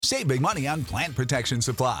Save big money on plant protection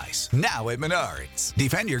supplies. Now at Menards.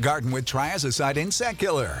 Defend your garden with Triazicide Insect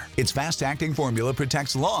Killer. Its fast-acting formula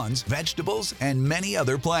protects lawns, vegetables, and many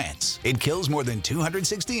other plants. It kills more than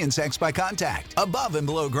 260 insects by contact, above and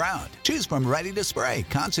below ground. Choose from ready to spray,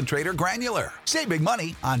 concentrate, or granular. Save big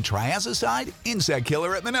money on Triazicide Insect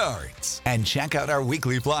Killer at Menards. And check out our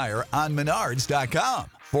weekly flyer on Menards.com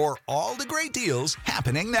for all the great deals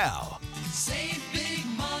happening now. Save big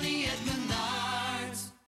money at Menards.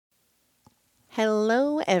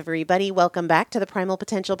 Hello, everybody. Welcome back to the Primal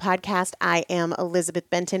Potential Podcast. I am Elizabeth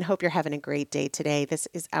Benton. Hope you're having a great day today. This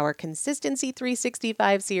is our Consistency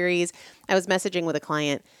 365 series. I was messaging with a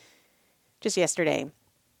client just yesterday,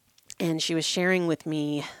 and she was sharing with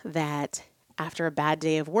me that after a bad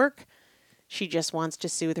day of work, she just wants to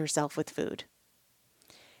soothe herself with food.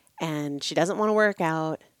 And she doesn't want to work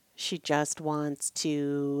out. She just wants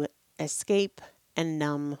to escape and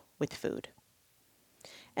numb with food.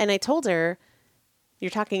 And I told her, you're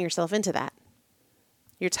talking yourself into that.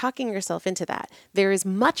 You're talking yourself into that. There is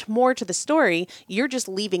much more to the story. You're just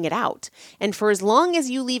leaving it out. And for as long as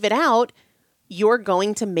you leave it out, you're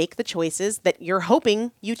going to make the choices that you're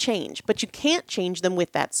hoping you change, but you can't change them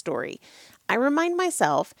with that story. I remind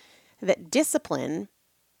myself that discipline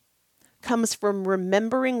comes from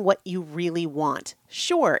remembering what you really want.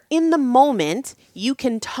 Sure, in the moment, you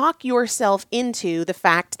can talk yourself into the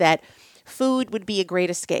fact that food would be a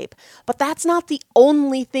great escape, but that's not the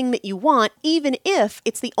only thing that you want, even if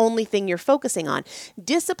it's the only thing you're focusing on.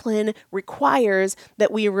 Discipline requires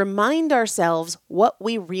that we remind ourselves what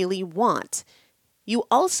we really want. You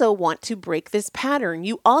also want to break this pattern.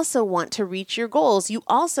 You also want to reach your goals. You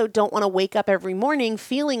also don't want to wake up every morning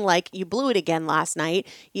feeling like you blew it again last night.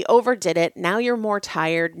 You overdid it. Now you're more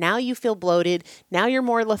tired. Now you feel bloated. Now you're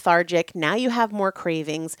more lethargic. Now you have more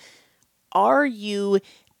cravings. Are you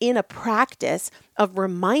in a practice of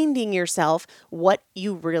reminding yourself what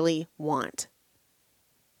you really want?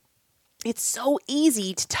 It's so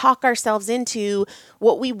easy to talk ourselves into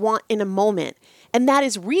what we want in a moment. And that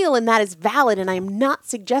is real and that is valid. And I'm not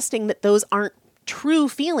suggesting that those aren't true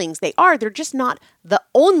feelings. They are. They're just not the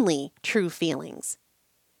only true feelings.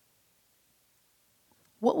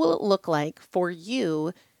 What will it look like for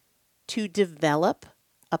you to develop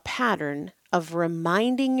a pattern of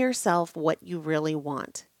reminding yourself what you really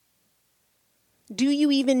want? Do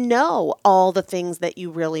you even know all the things that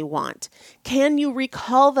you really want? Can you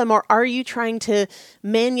recall them, or are you trying to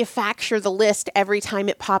manufacture the list every time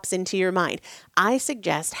it pops into your mind? I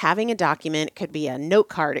suggest having a document. It could be a note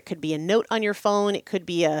card. It could be a note on your phone. It could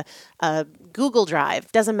be a Google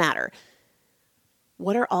Drive. Doesn't matter.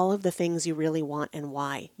 What are all of the things you really want and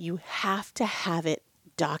why? You have to have it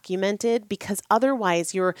documented, because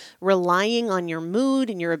otherwise you're relying on your mood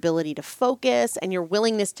and your ability to focus and your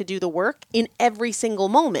willingness to do the work in every single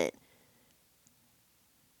moment.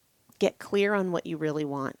 Get clear on what you really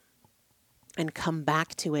want and come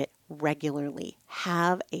back to it regularly.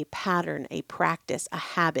 Have a pattern, a practice, a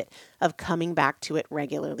habit of coming back to it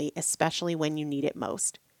regularly, especially when you need it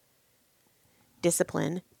most.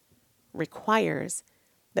 Discipline requires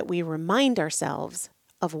that we remind ourselves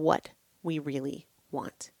of what we really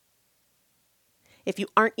want. If you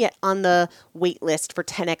aren't yet on the wait list for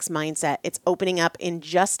 10X Mindset, it's opening up in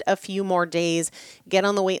just a few more days. Get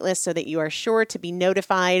on the wait list so that you are sure to be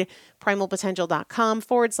notified.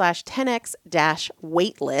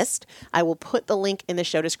 primalpotential.com/10X-waitlist. I will put the link in the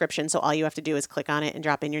show description, so all you have to do is click on it and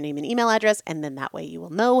drop in your name and email address, and then that way you will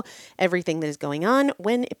know everything that is going on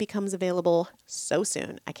when it becomes available so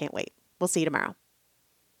soon. I can't wait. We'll see you tomorrow.